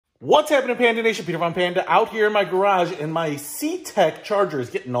What's happening, Panda Nation? Peter Von Panda out here in my garage, and my CTEK charger is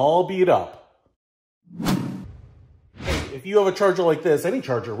getting all beat up. Hey, if you have a charger like this, any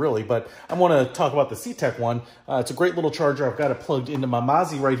charger really, but I want to talk about the CTEK one. It's a great little charger. I've got it plugged into my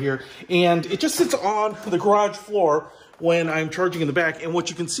Mozzie right here, and it just sits on the garage floor when I'm charging in the back. And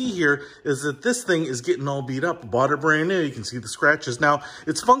what you can see here is that this thing is getting all beat up. I bought it brand new. You can see the scratches. Now,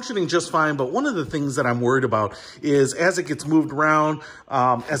 it's functioning just fine, but one of the things that I'm worried about is as it gets moved around,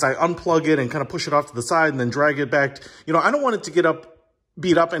 as I unplug it and kind of push it off to the side and then drag it back, I don't want it to get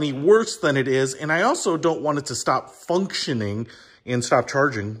beat up any worse than it is. And I also don't want it to stop functioning and stop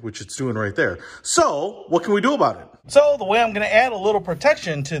charging, which it's doing right there. So what can we do about it? So the way I'm going to add a little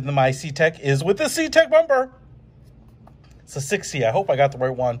protection to my CTEK is with the CTEK bumper. It's a 6C. I hope I got the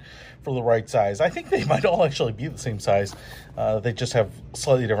right one for the right size. I think they might all actually be the same size. They just have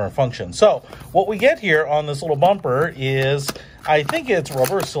slightly different functions. So what we get here on this little bumper is, I think it's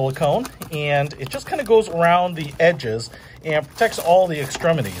rubber or silicone, and it just kind of goes around the edges and protects all the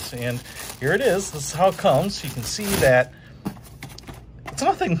extremities. And here it is. This is how it comes. You can see that it's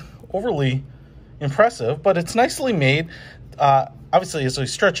nothing overly impressive, but it's nicely made. Obviously, as we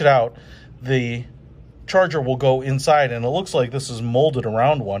stretch it out, the charger will go inside, and it looks like this is molded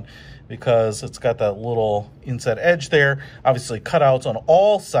around one because it's got that little inside edge there. Obviously cutouts on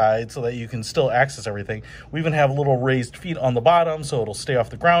all sides so that you can still access everything. We even have little raised feet on the bottom so it'll stay off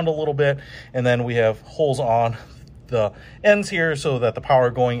the ground a little bit, and then we have holes on the ends here so that the power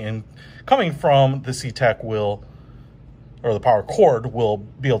going in coming from the CTEK or the power cord will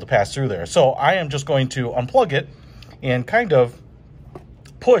be able to pass through there. So I am just going to unplug it and kind of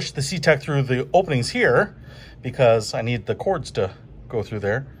push the CTEK through the openings here because I need the cords to go through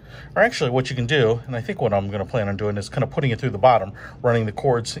there. Or actually what you can do, and I think what I'm going to plan on doing is kind of putting it through the bottom, running the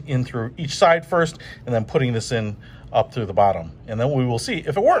cords in through each side first, and then putting this in up through the bottom. And then we will see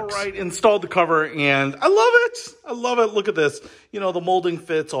if it works. All right, installed the cover, and I love it. I love it. Look at this. The molding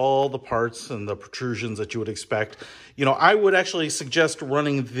fits all the parts and the protrusions that you would expect. I would actually suggest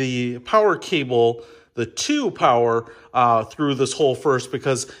running the power cable, the 2 power, through this hole first,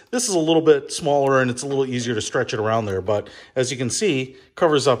 because this is a little bit smaller and it's a little easier to stretch it around there. But as you can see,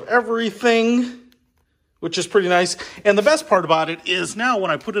 covers up everything, which is pretty nice. And the best part about it is now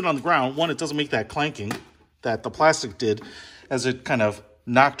when I put it on the ground, one, it doesn't make that clanking that the plastic did as it kind of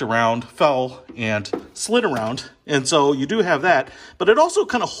knocked around, fell, and slid around. And so you do have that, but it also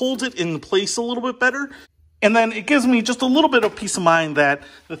kind of holds it in place a little bit better. And then it gives me just a little bit of peace of mind that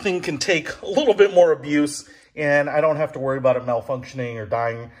the thing can take a little bit more abuse and I don't have to worry about it malfunctioning or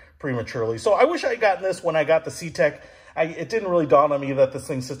dying prematurely. So I wish I had gotten this when I got the CTEK. It didn't really dawn on me that this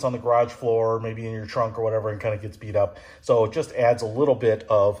thing sits on the garage floor or maybe in your trunk or whatever and kind of gets beat up. So it just adds a little bit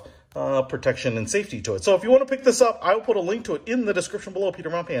of protection and safety to it. So if you want to pick this up, I'll put a link to it in the description below. Peter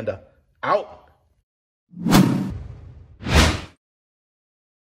Von Panda, out.